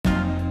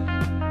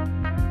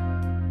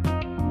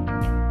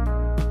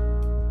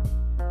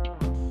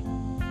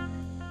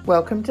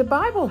Welcome to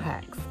Bible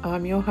Hacks.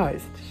 I'm your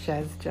host,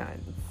 Shaz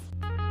Jones.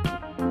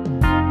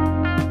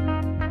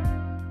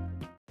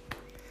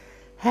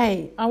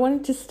 Hey, I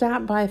wanted to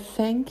start by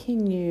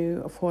thanking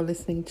you for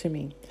listening to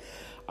me.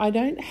 I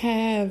don't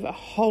have a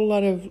whole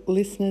lot of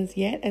listeners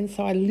yet, and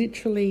so I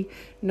literally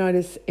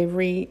notice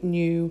every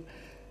new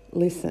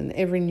listen,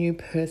 every new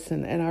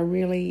person, and I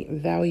really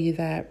value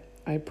that.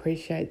 I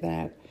appreciate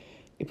that.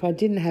 If I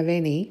didn't have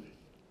any,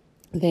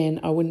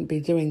 then I wouldn't be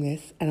doing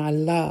this, and I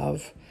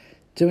love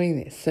doing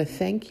this. So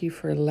thank you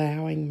for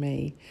allowing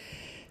me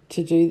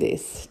to do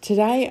this.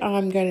 Today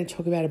I'm going to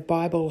talk about a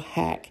Bible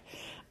hack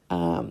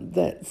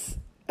that's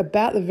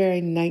about the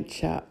very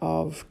nature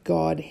of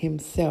God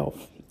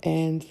himself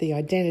and the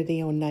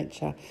identity or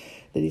nature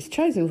that he's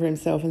chosen for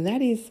himself, and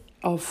that is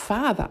of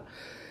Father.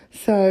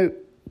 So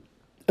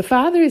a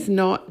father is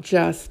not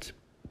just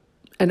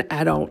an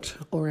adult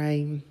or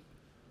a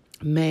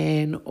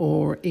man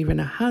or even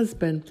a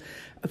husband.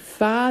 A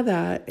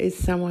father is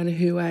someone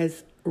who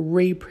has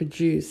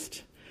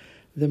reproduced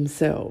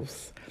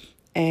themselves,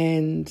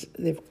 and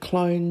they've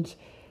cloned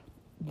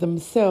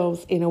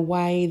themselves in a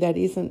way that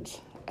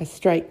isn't a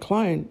straight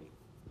clone.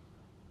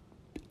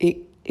 It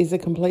is a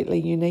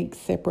completely unique,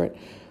 separate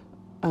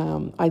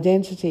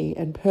identity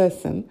and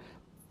person.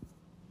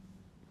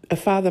 A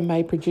father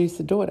may produce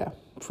a daughter,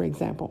 for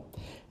example,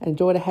 and a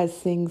daughter has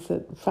things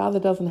that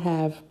father doesn't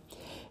have,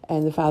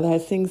 and the father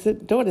has things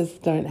that daughters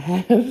don't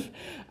have.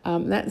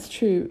 That's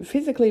true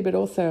physically, but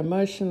also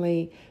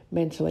emotionally,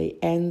 mentally,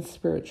 and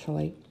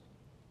spiritually.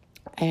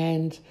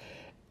 And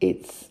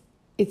it's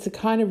a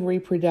kind of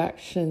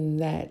reproduction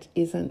that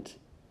isn't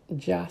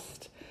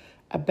just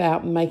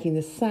about making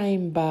the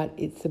same, but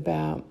it's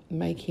about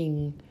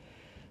making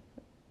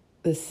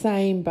the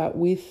same but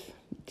with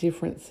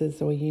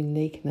differences or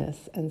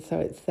uniqueness. And so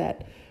it's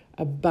that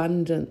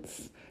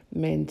abundance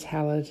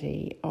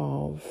mentality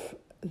of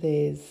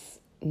there's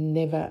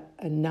never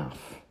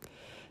enough.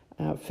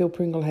 Phil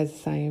Pringle has a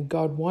saying,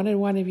 God wanted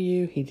one of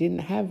you, he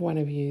didn't have one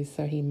of you,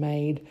 so he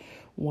made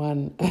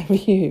one of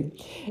you.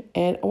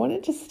 And I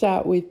wanted to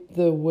start with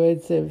the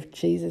words of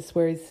Jesus,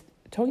 where he's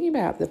talking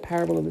about the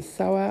parable of the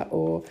sower,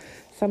 or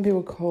some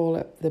people call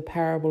it the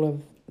parable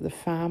of the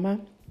farmer,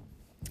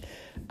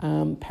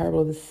 parable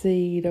of the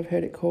seed, I've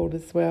heard it called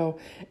as well.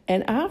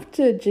 And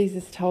after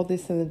Jesus told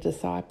this and the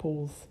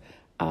disciples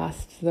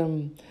asked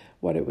them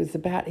what it was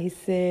about, he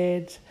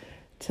said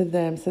to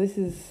them, so this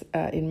is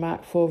in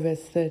Mark 4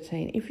 verse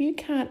 13, if you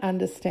can't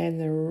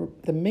understand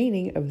the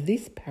meaning of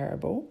this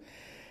parable,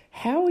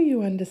 how will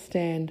you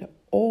understand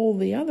all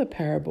the other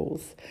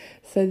parables?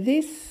 So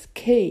this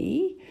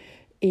key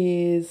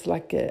is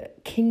like a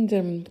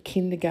kingdom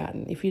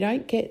kindergarten. If you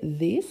don't get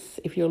this,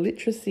 if your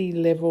literacy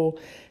level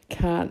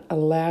can't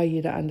allow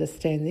you to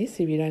understand this,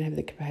 if you don't have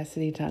the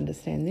capacity to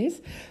understand this,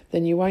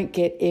 then you won't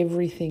get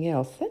everything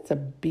else. That's a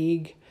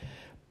big,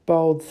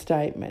 bold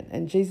statement.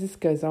 And Jesus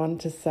goes on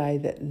to say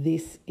that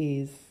this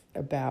is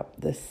about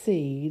the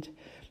seed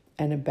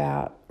and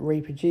about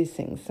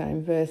reproducing. So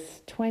in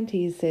verse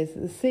 20 it says,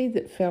 the seed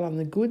that fell on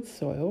the good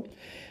soil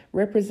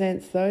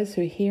represents those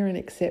who hear and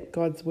accept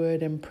God's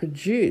word and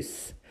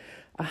produce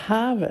a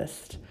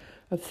harvest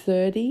of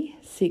 30,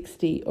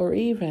 60, or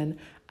even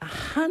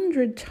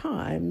 100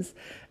 times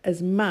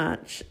as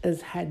much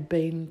as had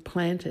been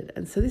planted.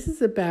 And so this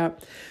is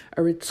about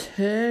a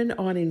return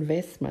on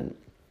investment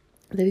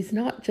that is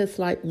not just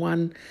like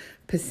 1%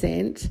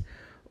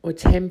 or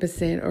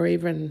 10% or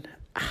even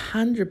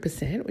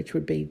 100%, which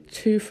would be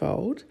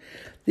twofold.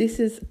 This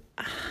is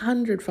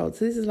 100-fold.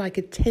 So this is like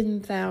a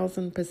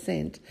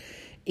 10,000%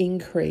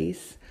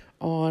 increase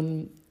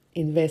on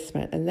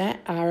investment. And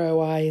that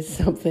ROI is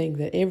something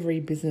that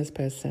every business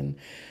person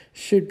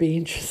should be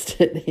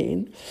interested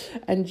in.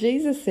 And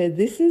Jesus said,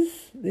 this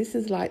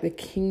is like the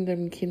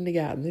kingdom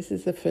kindergarten. This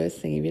is the first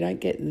thing. If you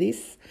don't get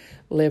this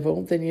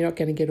level, then you're not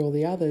going to get all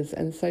the others.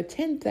 And so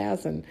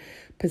 10,000%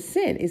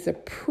 is a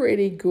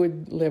pretty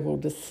good level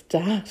to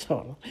start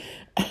on.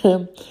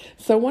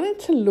 So I wanted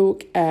to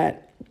look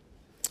at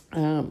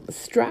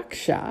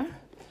structure,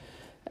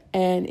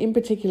 and in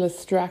particular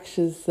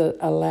structures that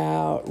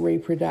allow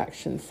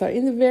reproduction. So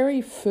in the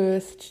very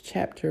first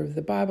chapter of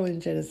the Bible, in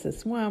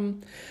Genesis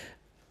 1,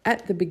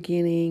 at the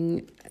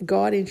beginning,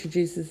 God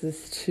introduces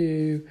us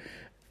to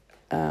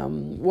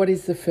what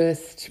is the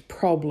first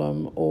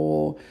problem,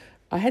 or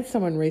I had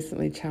someone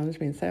recently challenge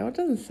me and say, it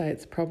doesn't say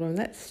it's a problem.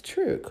 That's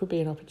true. It could be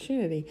an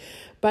opportunity.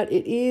 But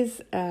it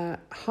is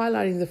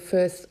highlighting the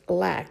first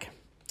lack.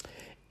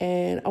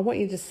 And I want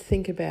you to just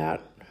think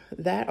about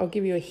that. I'll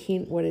give you a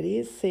hint what it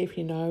is. See if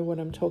you know what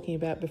I'm talking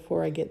about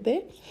before I get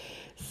there.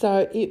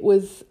 So it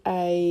was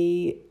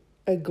a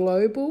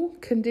global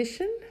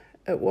condition.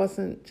 It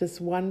wasn't just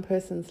one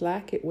person's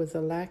lack. It was a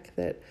lack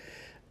that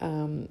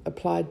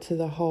applied to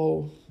the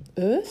whole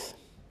earth.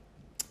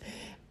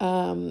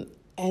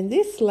 And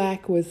this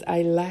lack was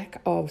a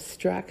lack of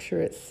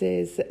structure. It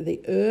says that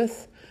the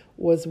earth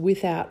was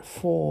without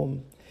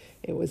form.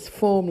 It was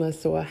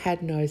formless or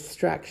had no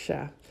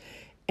structure.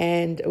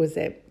 And it was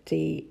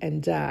empty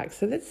and dark.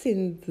 So that's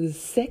in the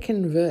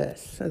second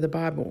verse of the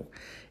Bible.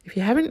 If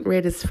you haven't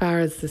read as far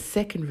as the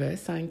second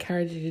verse, I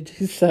encourage you to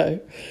do so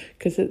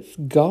because it's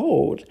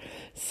gold.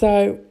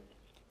 So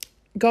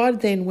God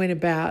then went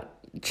about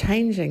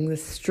changing the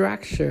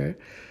structure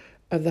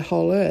of the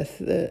whole earth.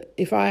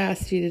 If I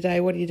asked you today,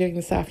 what are you doing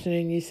this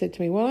afternoon? You said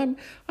to me, well, I'm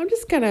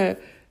just going to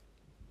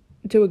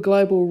do a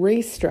global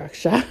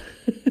restructure.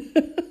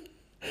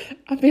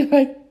 I'd be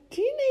like,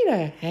 do you need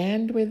a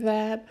hand with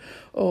that?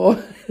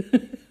 Or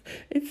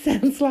it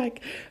sounds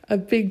like a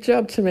big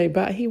job to me.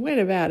 But he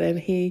went about and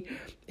he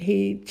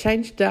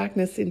changed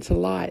darkness into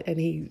light, and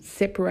he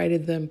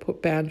separated them,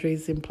 put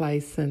boundaries in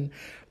place, and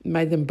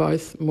made them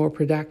both more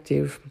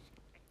productive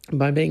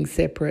by being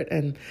separate.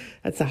 And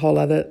that's a whole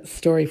other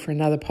story for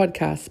another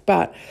podcast.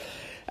 But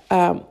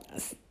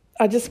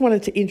I just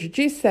wanted to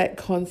introduce that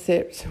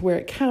concept, where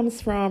it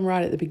comes from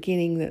right at the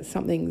beginning. That's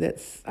something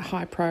that's a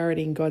high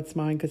priority in God's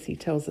mind because he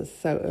tells us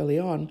so early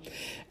on.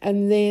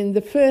 And then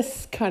the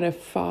first kind of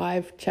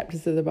 5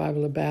 chapters of the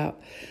Bible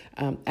about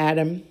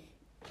Adam.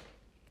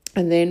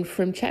 And then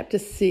from chapter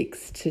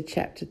 6 to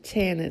chapter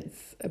 10,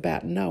 it's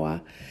about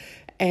Noah.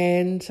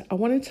 And I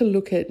wanted to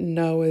look at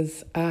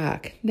Noah's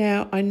Ark.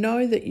 Now, I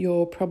know that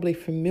you're probably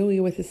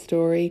familiar with the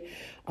story.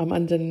 I'm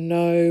under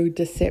no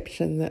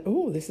deception that,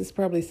 this is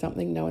probably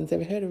something no one's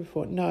ever heard of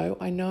before. No,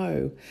 I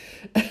know.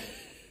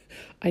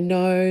 I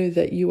know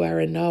that you are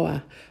a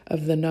Noah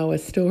of the Noah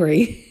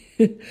story.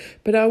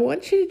 But I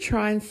want you to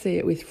try and see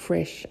it with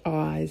fresh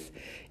eyes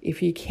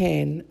if you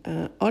can.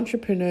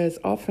 Entrepreneurs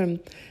often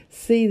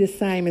see the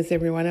same as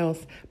everyone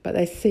else, but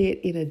they see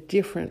it in a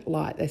different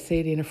light. They see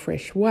it in a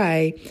fresh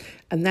way,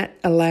 and that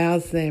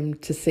allows them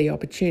to see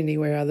opportunity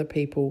where other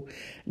people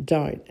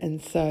don't. And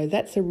so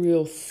that's a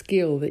real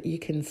skill that you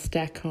can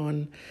stack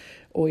on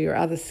all your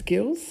other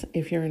skills.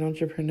 If you're an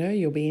entrepreneur,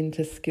 you'll be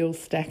into skill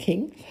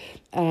stacking.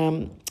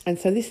 And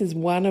so this is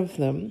one of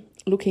them,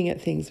 looking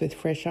at things with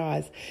fresh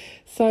eyes.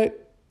 So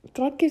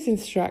God gives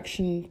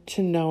instruction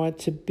to Noah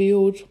to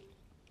build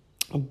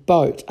a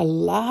boat, a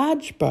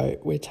large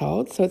boat, we're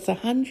told. So it's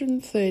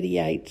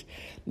 138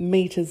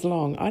 metres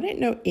long. I don't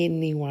know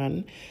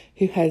anyone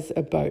who has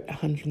a boat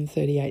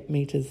 138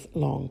 metres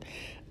long.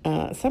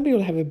 Some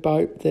people have a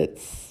boat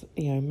that's,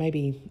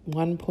 maybe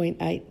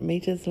 1.8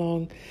 metres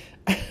long,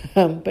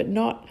 but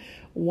not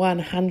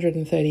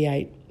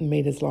 138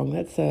 metres long.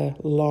 That's a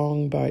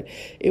long boat.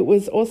 It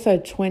was also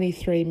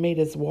 23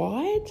 metres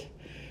wide.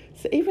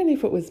 So even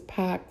if it was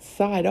parked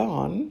side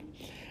on,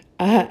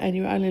 and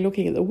you're only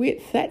looking at the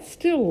width, that's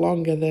still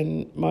longer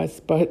than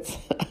most boats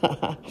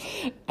are.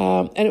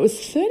 And it was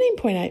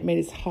 13.8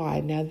 metres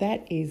high. Now,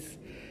 that is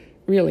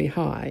really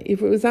high.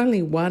 If it was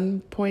only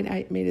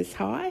 1.8 metres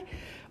high,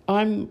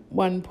 I'm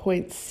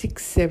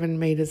 1.67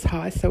 metres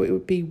high, so it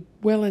would be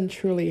well and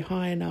truly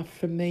high enough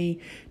for me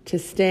to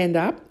stand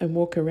up and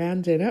walk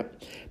around in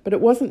it. But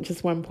it wasn't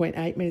just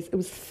 1.8 metres, it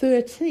was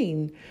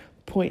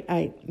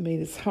 13.8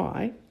 metres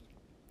high.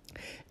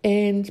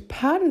 And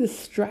part of the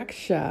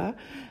structure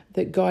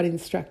that God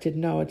instructed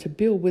Noah to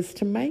build was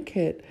to make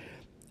it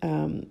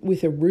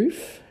with a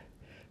roof,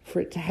 for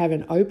it to have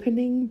an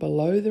opening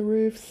below the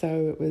roof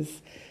so it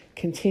was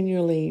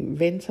continually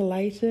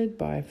ventilated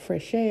by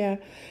fresh air.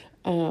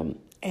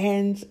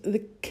 And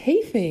the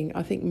key thing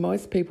I think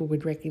most people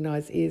would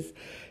recognise is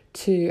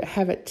to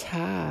have it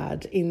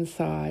tarred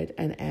inside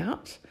and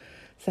out.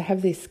 So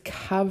have this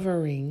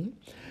covering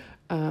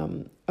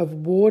of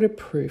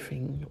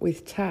waterproofing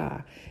with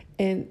tar.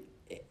 And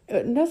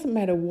it doesn't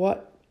matter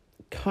what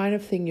kind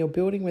of thing you're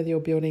building, whether you're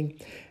building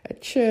a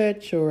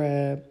church or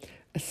a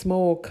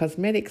small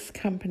cosmetics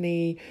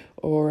company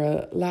or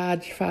a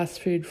large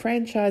fast food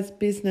franchise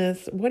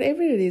business,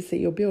 whatever it is that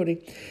you're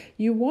building,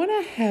 you want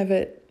to have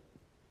it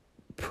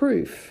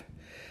proof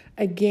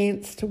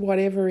against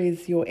whatever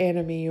is your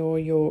enemy or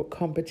your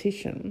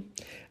competition.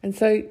 And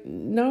so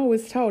Noah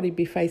was told he'd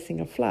be facing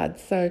a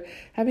flood. So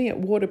having it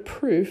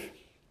waterproof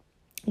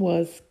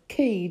was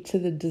key to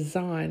the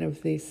design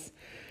of this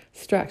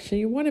structure.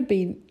 You want to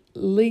be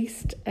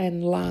least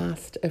and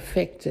last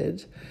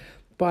affected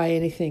by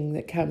anything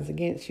that comes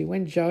against you.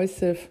 When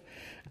Joseph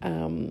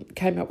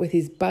came up with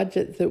his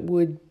budget that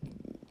would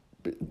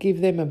give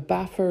them a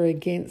buffer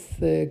against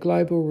the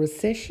global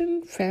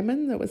recession,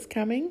 famine that was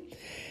coming,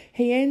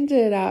 he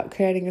ended up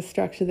creating a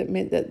structure that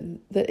meant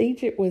that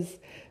Egypt was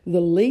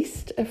the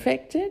least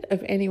affected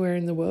of anywhere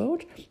in the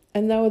world,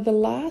 and they were the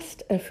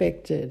last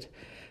affected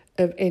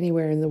of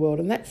anywhere in the world.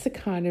 And that's the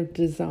kind of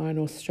design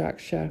or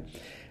structure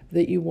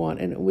that you want.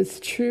 And it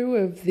was true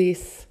of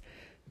this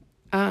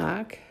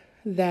ark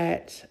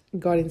that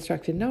God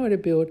instructed Noah to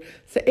build.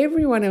 So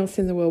everyone else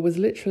in the world was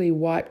literally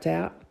wiped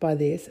out by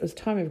this. It was a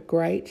time of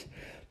great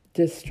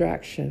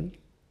destruction.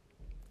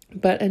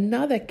 But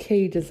another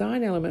key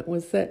design element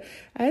was that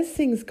as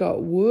things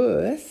got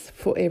worse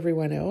for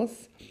everyone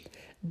else,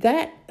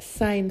 that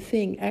same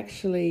thing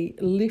actually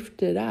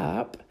lifted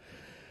up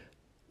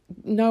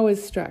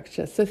Noah's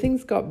structure. So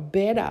things got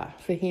better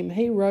for him.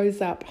 He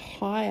rose up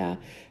higher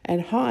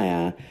and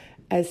higher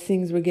as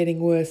things were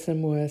getting worse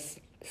and worse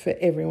for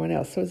everyone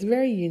else. So it's a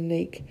very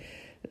unique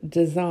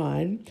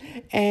design.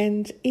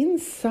 And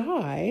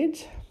inside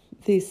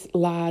this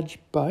large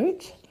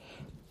boat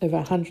of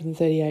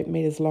 138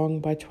 metres long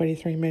by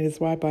 23 metres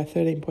wide by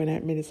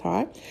 13.8 metres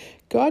high,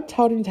 God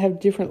told him to have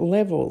different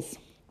levels.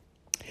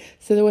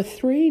 So there were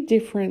 3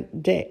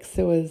 different decks.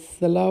 There was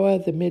the lower,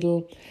 the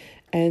middle,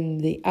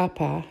 and the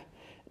upper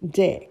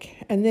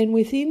deck. And then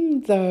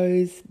within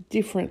those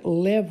different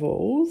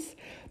levels,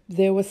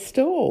 there were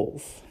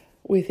stalls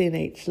within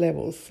each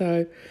level.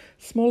 So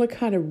smaller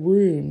kind of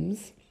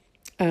rooms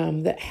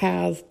that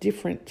house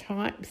different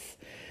types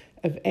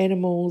of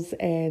animals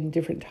and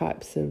different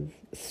types of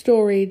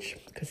storage,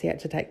 because he had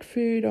to take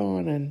food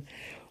on and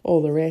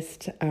all the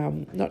rest,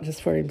 not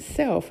just for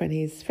himself and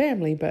his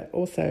family, but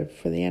also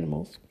for the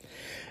animals.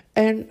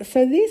 And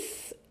so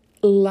this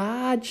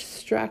large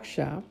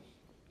structure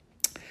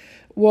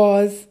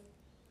was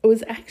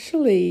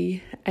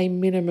actually a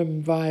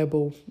minimum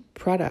viable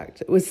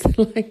product. It was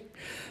like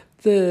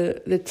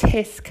the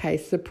test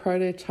case, the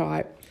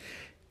prototype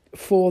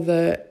for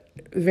the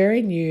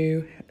very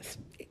new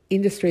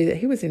industry that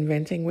he was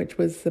inventing, which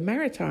was the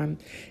maritime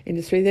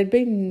industry. There'd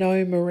been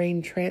no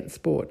marine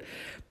transport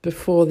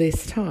before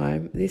this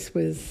time. This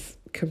was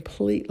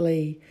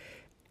completely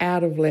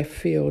out of left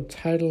field,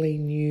 totally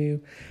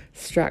new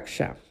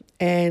structure.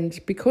 And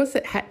because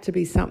it had to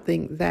be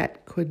something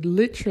that could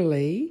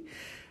literally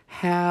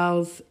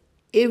house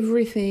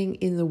everything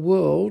in the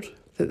world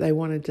that they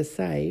wanted to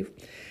save,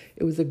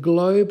 it was a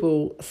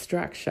global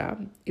structure.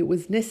 It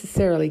was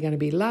necessarily going to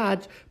be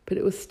large, but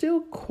it was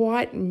still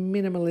quite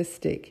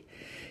minimalistic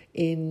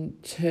in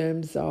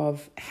terms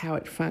of how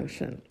it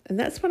functioned. And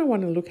that's what I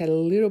want to look at a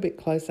little bit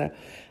closer.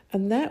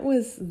 And that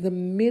was the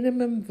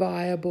minimum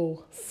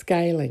viable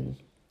scaling.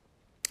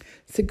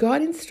 So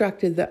God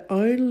instructed that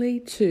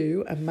only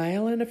 2, a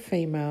male and a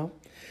female,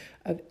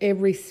 of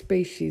every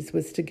species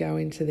was to go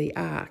into the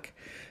ark.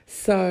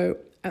 So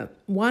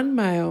 1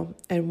 male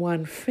and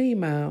 1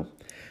 female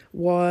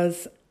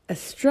was a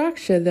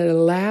structure that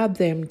allowed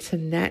them to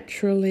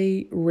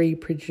naturally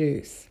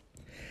reproduce.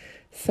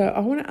 So I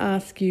want to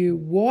ask you,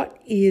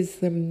 what is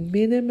the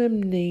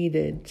minimum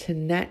needed to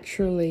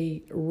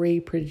naturally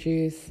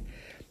reproduce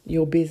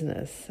your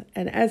business?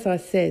 And as I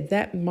said,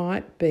 that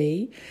might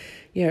be,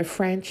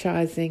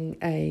 franchising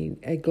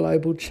a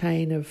global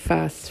chain of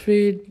fast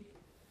food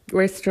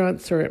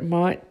restaurants, or it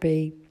might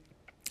be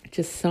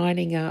just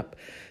signing up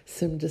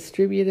some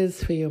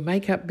distributors for your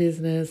makeup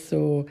business,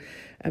 or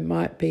it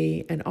might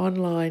be an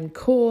online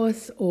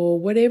course, or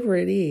whatever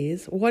it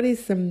is. What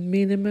is the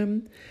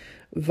minimum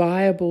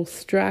viable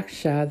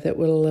structure that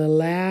will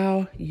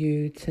allow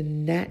you to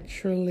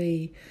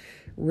naturally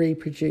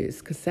reproduce?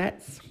 Because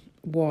that's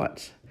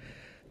what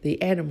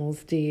the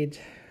animals did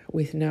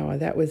with Noah.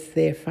 That was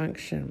their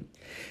function.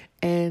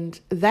 And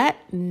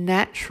that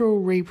natural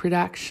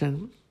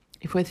reproduction,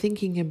 if we're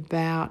thinking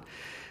about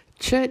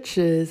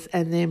churches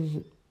and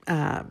them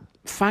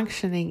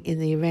functioning in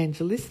the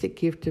evangelistic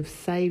gift of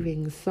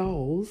saving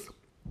souls,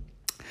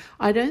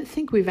 I don't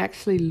think we've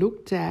actually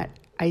looked at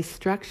a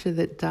structure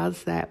that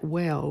does that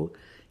well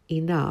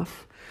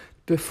enough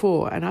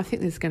before. And I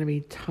think there's going to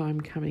be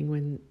time coming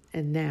when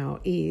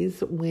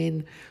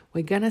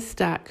we're going to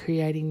start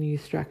creating new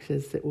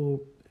structures that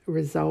will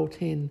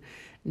result in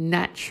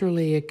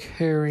naturally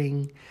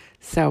occurring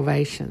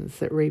salvations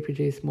that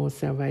reproduce more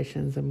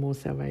salvations and more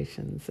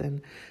salvations.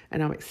 And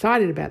I'm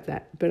excited about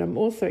that, but I'm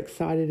also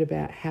excited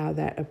about how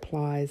that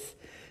applies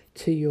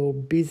to your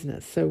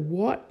business. So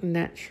what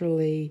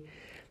naturally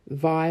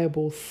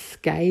viable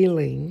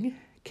scaling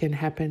can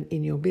happen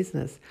in your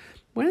business?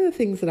 One of the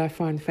things that I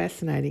find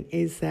fascinating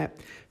is that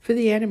for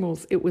the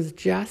animals, it was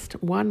just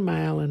 1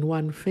 male and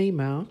 1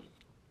 female,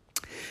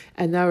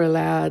 and they were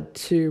allowed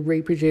to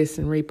reproduce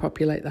and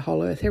repopulate the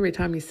whole earth. Every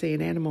time you see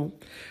an animal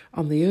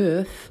on the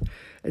earth,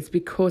 it's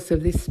because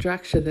of this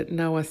structure that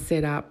Noah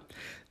set up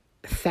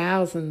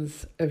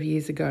thousands of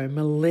years ago,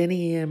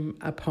 millennium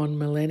upon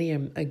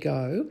millennium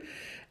ago,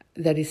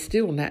 that is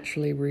still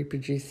naturally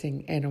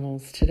reproducing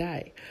animals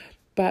today.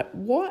 But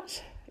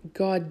what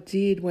God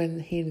did when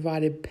he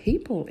invited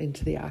people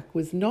into the ark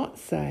was not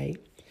say,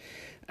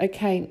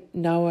 okay,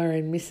 Noah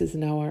and Mrs.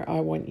 Noah, I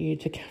want you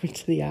to come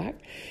into the ark.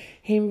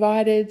 He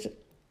invited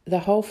the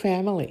whole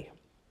family.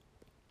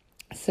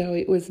 So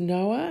it was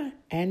Noah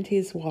and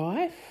his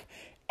wife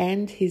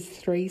and his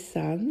 3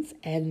 sons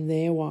and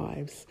their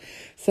wives.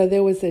 So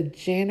there was a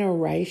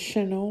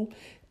generational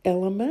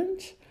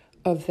element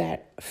of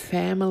that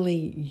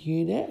family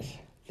unit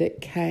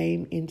that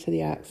came into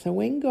the ark. So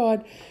when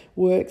God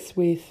works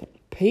with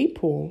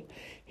people,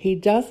 he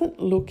doesn't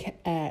look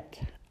at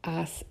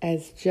us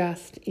as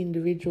just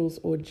individuals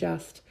or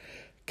just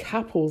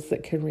couples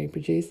that can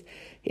reproduce.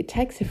 It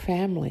takes a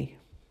family.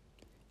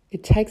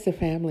 It takes a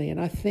family. And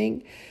I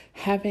think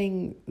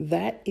having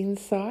that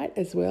insight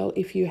as well,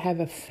 if you have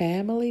a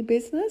family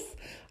business,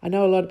 I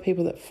know a lot of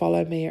people that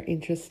follow me are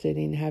interested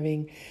in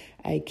having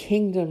a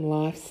kingdom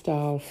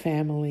lifestyle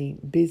family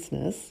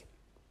business.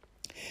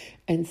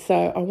 And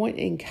so I want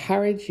to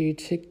encourage you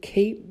to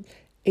keep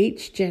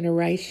each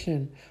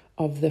generation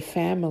of the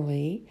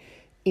family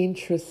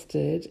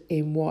interested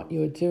in what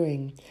you're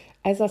doing.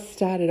 As I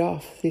started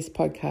off this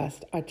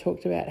podcast, I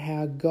talked about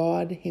how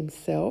God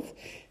himself,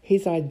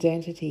 his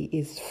identity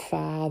is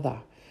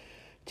Father.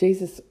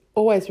 Jesus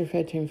always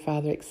referred to him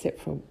Father,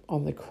 except for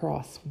on the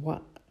cross,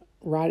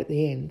 right at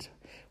the end,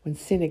 when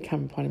sin had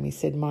come upon him, he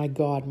said, my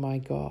God, my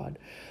God.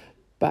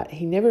 But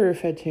he never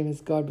referred to him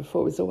as God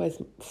before. It was always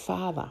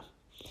Father.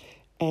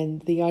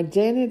 And the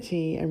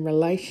identity and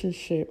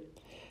relationship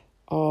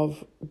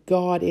of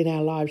God in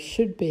our lives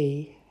should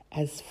be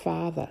as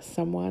Father,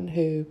 someone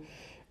who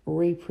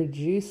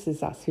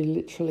reproduces us, who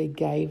literally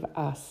gave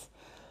us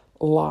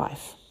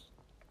life.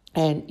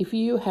 And if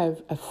you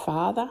have a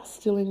father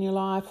still in your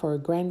life, or a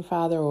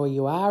grandfather, or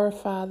you are a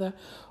father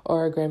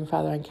or a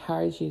grandfather, I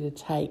encourage you to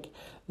take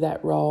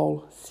that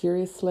role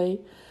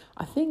seriously.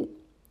 I think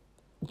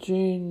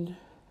June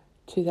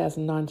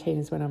 2019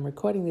 is when I'm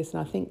recording this, and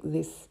I think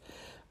this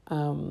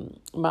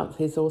month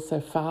is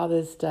also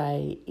Father's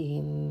Day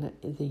in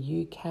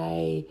the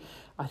UK,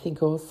 I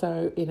think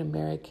also in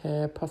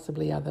America,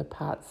 possibly other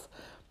parts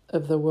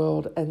of the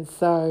world. And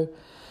so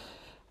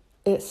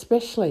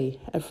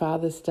especially at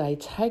Father's Day,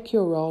 take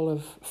your role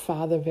of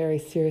father very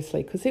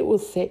seriously, because it will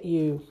set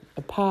you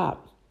apart.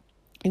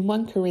 In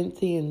 1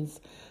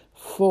 Corinthians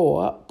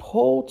 4,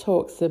 Paul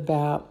talks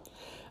about,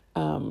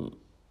 I'm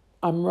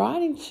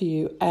writing to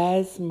you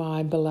as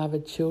my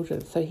beloved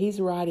children. So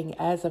he's writing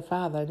as a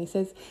father, and he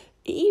says,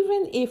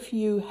 even if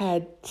you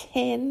had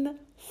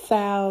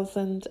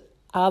 10,000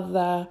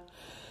 other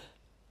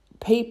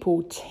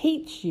people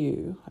teach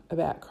you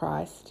about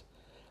Christ,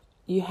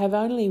 you have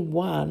only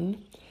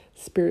one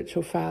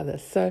spiritual father.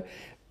 So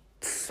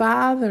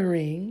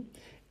fathering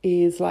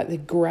is like the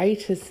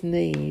greatest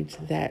need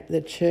that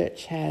the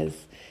church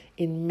has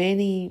in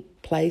many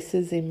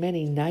places, in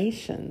many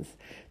nations.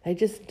 They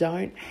just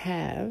don't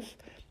have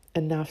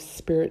enough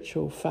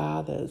spiritual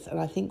fathers. And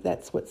I think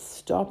that's what's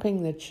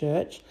stopping the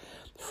church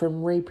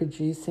from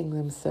reproducing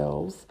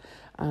themselves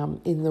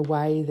in the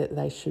way that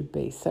they should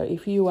be. So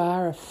if you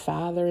are a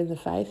father in the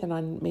faith, and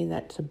I mean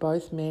that to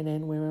both men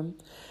and women,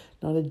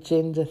 not a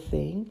gender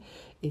thing,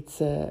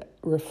 it's a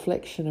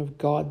reflection of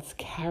God's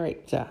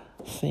character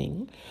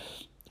thing,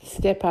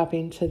 step up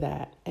into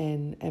that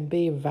and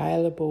be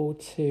available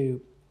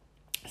to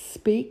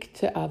speak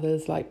to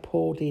others like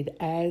Paul did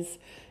as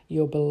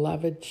your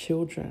beloved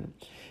children,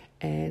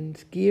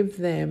 and give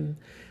them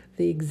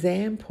the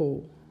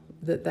example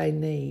that they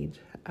need.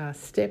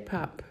 Step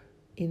up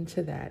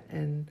into that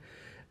and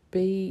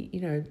be,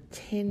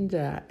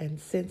 tender and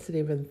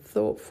sensitive and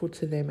thoughtful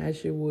to them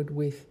as you would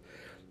with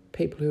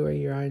people who are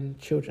your own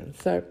children.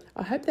 So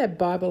I hope that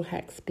Bible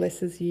Hacks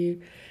blesses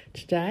you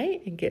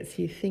today and gets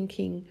you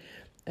thinking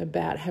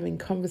about having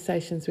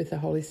conversations with the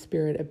Holy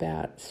Spirit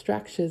about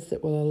structures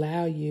that will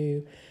allow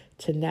you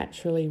to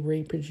naturally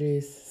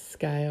reproduce,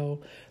 scale,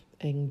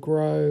 and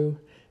grow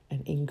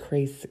and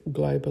increase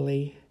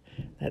globally.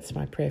 That's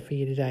my prayer for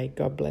you today.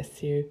 God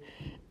bless you.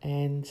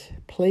 And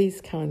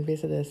please come and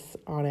visit us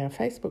on our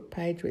Facebook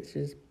page, which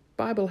is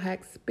Bible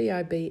Hacks,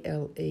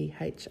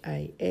 BIBLEHAX.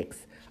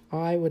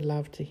 I would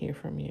love to hear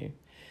from you.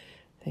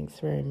 Thanks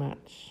very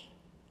much.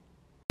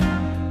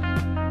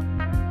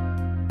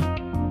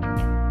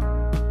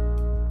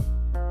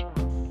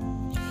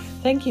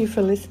 Thank you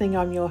for listening.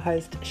 I'm your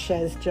host,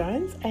 Shaz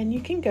Jones, and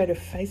you can go to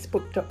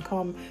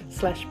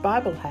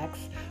facebook.com/Bible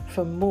Hacks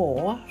for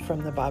more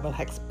from the Bible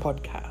Hacks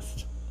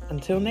podcast.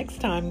 Until next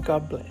time,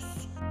 God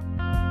bless.